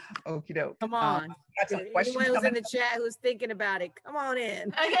 Okie doke. Come on. Got some questions Anyone who's in coming. the chat who's thinking about it, come on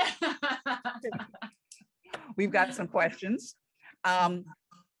in. We've got some questions.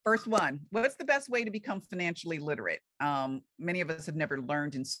 First one, what's the best way to become financially literate? Many of us have never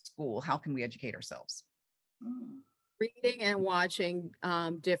learned in school. How can we educate ourselves? Reading and watching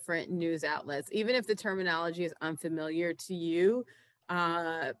different news outlets, even if the terminology is unfamiliar to you.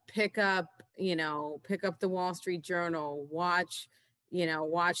 Pick up the Wall Street Journal, watch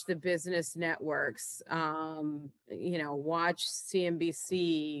the business networks, watch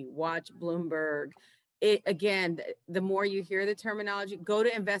CNBC, watch Bloomberg. Again, the more you hear the terminology, go to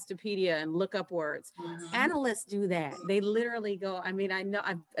Investopedia and look up words. Analysts do that. They literally go, I mean, I know,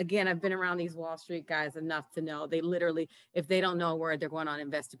 I've been around these Wall Street guys enough to know they literally, if they don't know a word, they're going on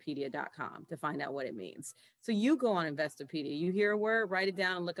Investopedia.com to find out what it means. So you go on Investopedia, you hear a word, write it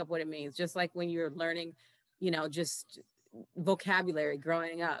down and look up what it means. Just like when you're learning, you know, just vocabulary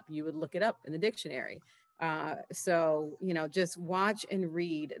growing up, you would look it up in the dictionary. So, you know, just watch and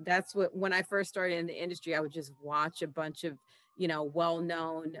read. That's what, when I first started in the industry, I would just watch a bunch of, you know,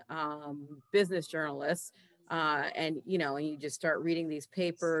 well-known business journalists. And, you know, and you just start reading these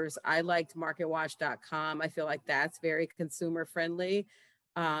papers. I liked marketwatch.com. I feel like that's very consumer friendly.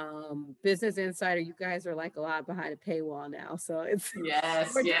 Business Insider, you guys are like a lot behind a paywall now, so it's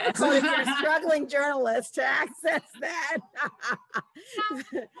yes. If you're a struggling journalist to access that.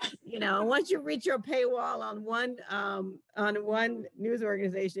 You know, once you reach your paywall on one news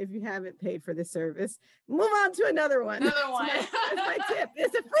organization, if you haven't paid for the service, move on to another one. That's my tip.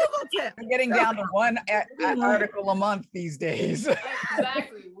 It's a frugal tip. We're getting down to one article a month these days.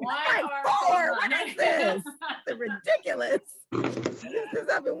 Exactly. What is this? It's ridiculous. This is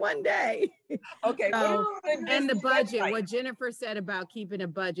up in one day. Okay. And the budget, what Jennifer said about keeping a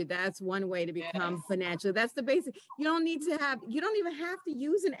budget, that's one way to become financial. That's the basic. You don't even have to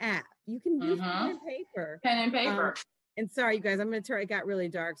use an app. You can use pen and paper. Pen and paper. And sorry, you guys, it got really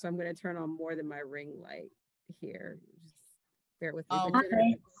dark, so I'm going to turn on more than my ring light here. Just bear with me.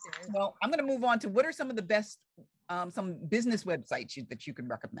 Well, I'm going to move on to what are some of the best, some business websites that you can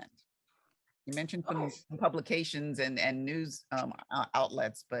recommend? You mentioned some publications and news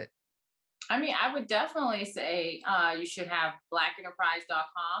outlets, but I mean, I would definitely say you should have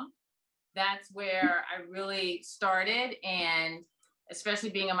blackenterprise.com. That's where I really started, and especially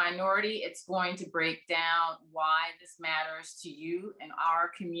being a minority, it's going to break down why this matters to you and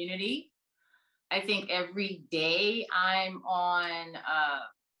our community. I think every day I'm on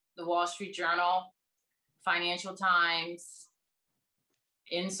the Wall Street Journal, Financial Times,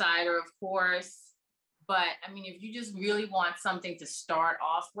 Insider, of course, But I mean, if you just really want something to start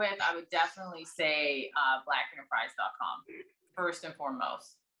off with, I would definitely say blackenterprise.com first and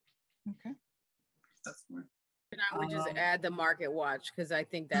foremost. Okay. And I would just add the Market Watch, because I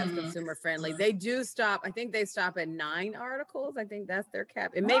think that's Mhm. consumer friendly. They do stop. I think they stop at 9 articles. I think that's their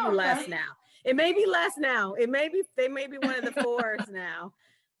cap. It may be less now. It may be less now. It may be, they may be one of the 4s now.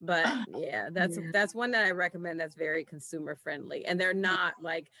 But yeah, that's one that I recommend that's very consumer friendly. And they're not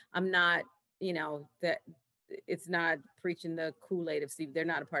like, I'm not, that it's not preaching the Kool-Aid of CBS. They're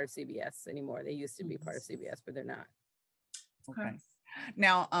not a part of CBS anymore. They used to be part of CBS, but they're not. Okay.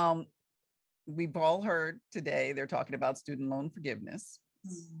 Now, we've all heard today they're talking about student loan forgiveness,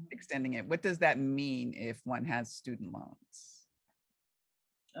 extending it. What does that mean if one has student loans?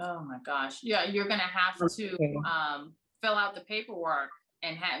 Oh my gosh. Yeah, you're going to have to fill out the paperwork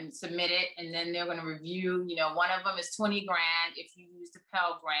and submit it. And then they're going to review, one of them is 20 grand if you use the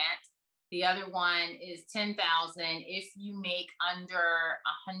Pell Grant. The other one is 10,000 if you make under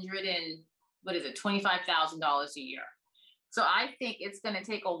 $25,000 a year. So I think it's going to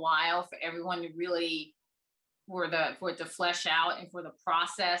take a while for everyone to really, for it to flesh out and for the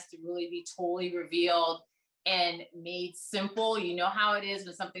process to really be totally revealed and made simple. You know how it is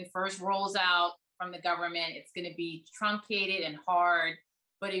when something first rolls out from the government, it's going to be truncated and hard,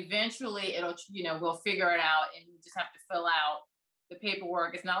 but eventually it'll, we'll figure it out, and you just have to fill out the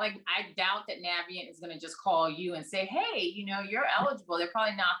paperwork. It's not like, I doubt that Navient is going to just call you and say, hey, you're eligible. They're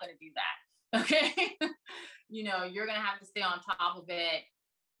probably not going to do that. Okay. You're going to have to stay on top of it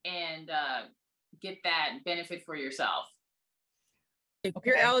and get that benefit for yourself. If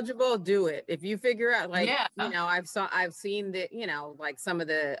you're eligible, do it. If you figure out, like, Yeah. I've seen that, like some of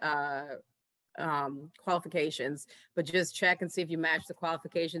the qualifications, but just check and see if you match the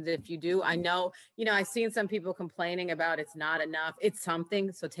qualifications. If you do, I know, I've seen some people complaining about it's not enough. It's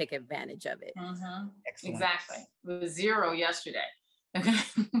something, so take advantage of it. Excellent. Exactly. It was 0 yesterday.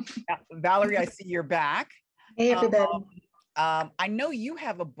 Valerie, I see you're back. Hey, everybody. I know you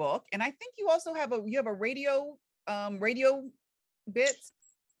have a book, and I think you also have a radio bits.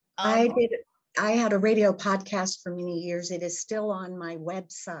 I had a radio podcast for many years. It is still on my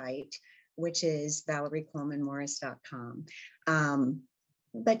website, which is valeriecolemanmorris.com.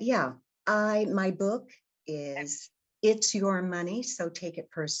 But yeah, my book is It's Your Money, So Take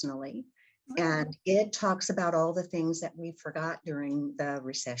It Personally. And it talks about all the things that we forgot during the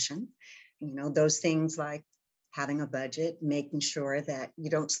recession. Those things like having a budget, making sure that you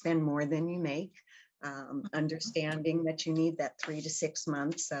don't spend more than you make, understanding that you need that 3 to 6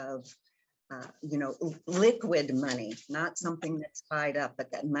 months of, liquid money, not something that's tied up, but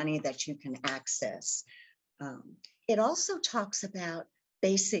that money that you can access. It also talks about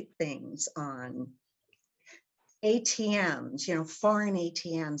basic things on ATMs, foreign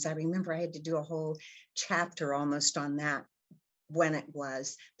ATMs. I remember I had to do a whole chapter almost on that when it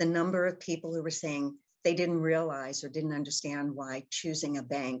was the number of people who were saying they didn't realize or didn't understand why choosing a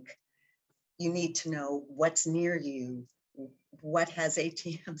bank, you need to know what's near you, what has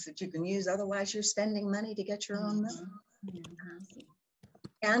ATMs that you can use. Otherwise, you're spending money to get your own money.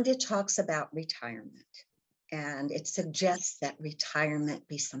 And it talks about retirement. And it suggests that retirement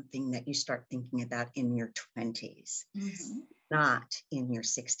be something that you start thinking about in your 20s, not in your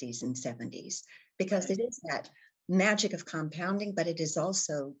 60s and 70s, because it is that magic of compounding, but it is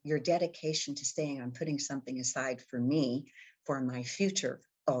also your dedication to staying on putting something aside for me, for my future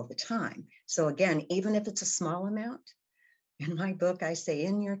all the time. So again, even if it's a small amount, in my book, I say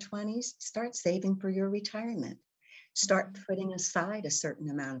in your 20s, start saving for your retirement. Start putting aside a certain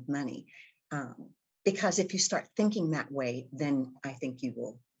amount of money. Because if you start thinking that way, then I think you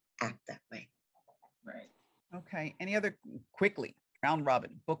will act that way. Right. Okay. Any other, quickly, round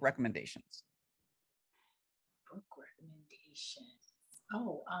robin, book recommendations? Book recommendations.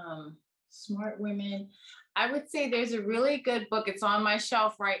 Smart Women. I would say there's a really good book. It's on my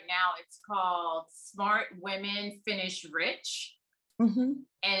shelf right now. It's called Smart Women Finish Rich. And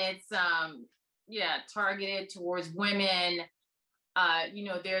it's, targeted towards women.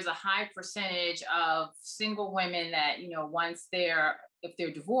 There's a high percentage of single women that, if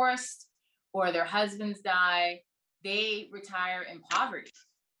they're divorced or their husbands die, they retire in poverty.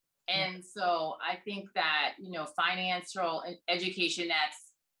 And so I think that, financial education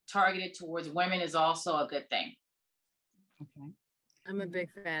that's targeted towards women is also a good thing. Okay. I'm a big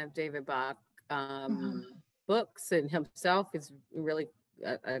fan of David Bach books, and himself is really,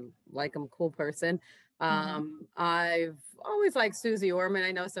 I like him, cool person. I've always liked Susie Orman.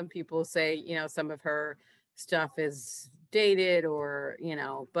 I know some people say, some of her stuff is dated or,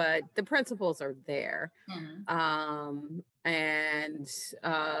 but the principles are there.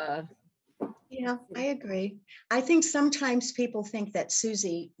 Yeah, I agree. I think sometimes people think that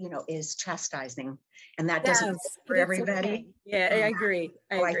Susie, is chastising, and that doesn't work Yes, for but it's everybody. okay. Yeah, I agree.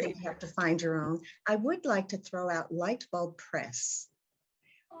 I So I agree. think you have to find your own. I would like to throw out Lightbulb Press.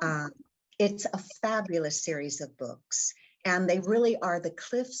 It's a fabulous series of books, and they really are the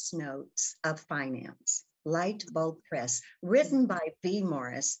Cliff's Notes of finance. Lightbulb Press, written by V.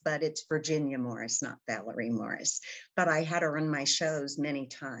 Morris, but it's Virginia Morris, not Valerie Morris. But I had her on my shows many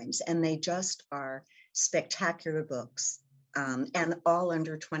times, and they just are spectacular books, and all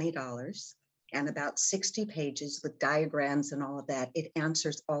under $20 and about 60 pages with diagrams and all of that. It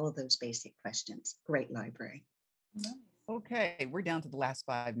answers all of those basic questions. Great library. Okay, we're down to the last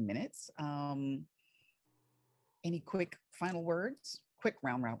 5 minutes. Any quick final words? Quick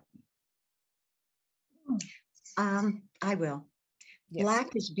round robin. I will. Yes.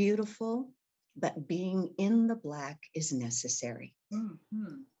 Black is beautiful, but being in the Black is necessary.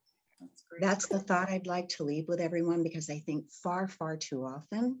 That's great. That's the thought I'd like to leave with everyone, because I think far, far too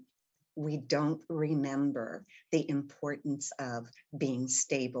often we don't remember the importance of being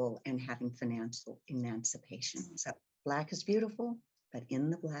stable and having financial emancipation. So Black is beautiful, but in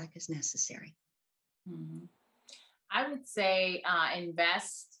the Black is necessary. I would say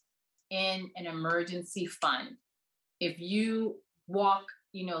invest in an emergency fund. If you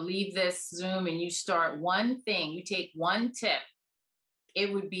leave this Zoom and you start one thing, you take one tip,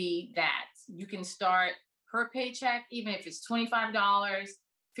 it would be that you can start per paycheck, even if it's $25,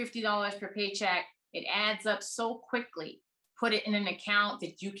 $50 per paycheck, it adds up so quickly. Put it in an account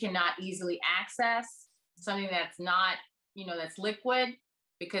that you cannot easily access, something that's not, that's liquid,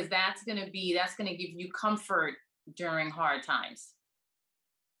 because that's going to give you comfort during hard times.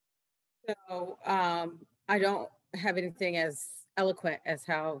 So I don't have anything as eloquent as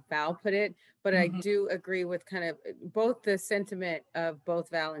how Val put it, but I do agree with kind of both the sentiment of both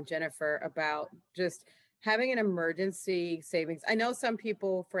Val and Jennifer about just having an emergency savings. I know some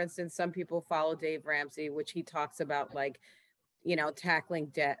people, for instance, follow Dave Ramsey, which he talks about tackling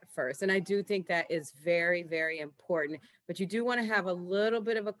debt first. And I do think that is very, very important, but you do want to have a little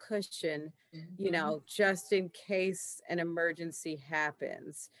bit of a cushion, just in case an emergency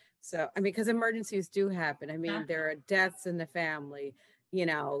happens. So, because emergencies do happen. There are deaths in the family,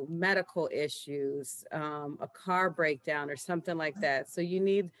 medical issues, a car breakdown or something like that. So you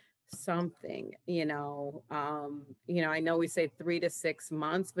need something, I know we say 3 to 6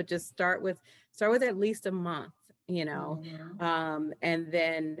 months, but just start with at least a month, and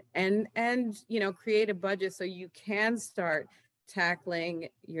then, create a budget so you can start tackling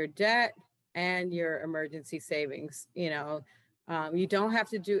your debt and your emergency savings. You don't have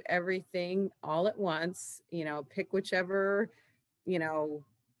to do everything all at once, pick whichever,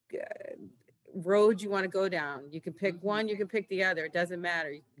 road you want to go down. You can pick one, you can pick the other. It doesn't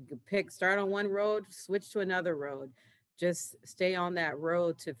matter. You can start on one road, switch to another road. Just stay on that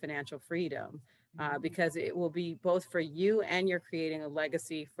road to financial freedom, because it will be both for you and you're creating a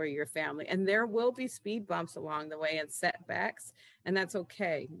legacy for your family. And there will be speed bumps along the way and setbacks, and that's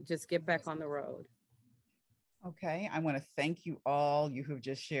okay. Just get back on the road. Okay, I want to thank you all. You have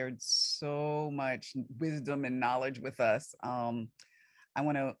just shared so much wisdom and knowledge with us. I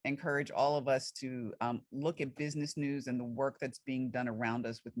want to encourage all of us to look at business news and the work that's being done around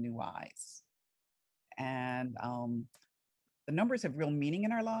us with new eyes. And the numbers have real meaning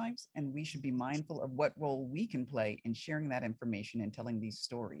in our lives, and we should be mindful of what role we can play in sharing that information and telling these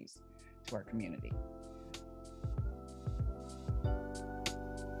stories to our community.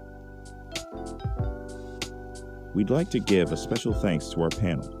 We'd like to give a special thanks to our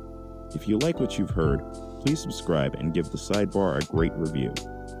panel. If you like what you've heard, please subscribe and give the Sidebar a great review.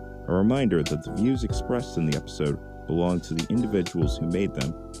 A reminder that the views expressed in the episode belong to the individuals who made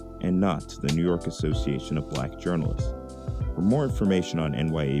them and not to the New York Association of Black Journalists. For more information on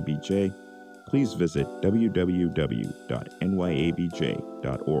NYABJ, please visit www.nyabj.org.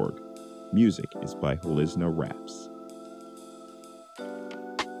 Music is by Holizna Raps.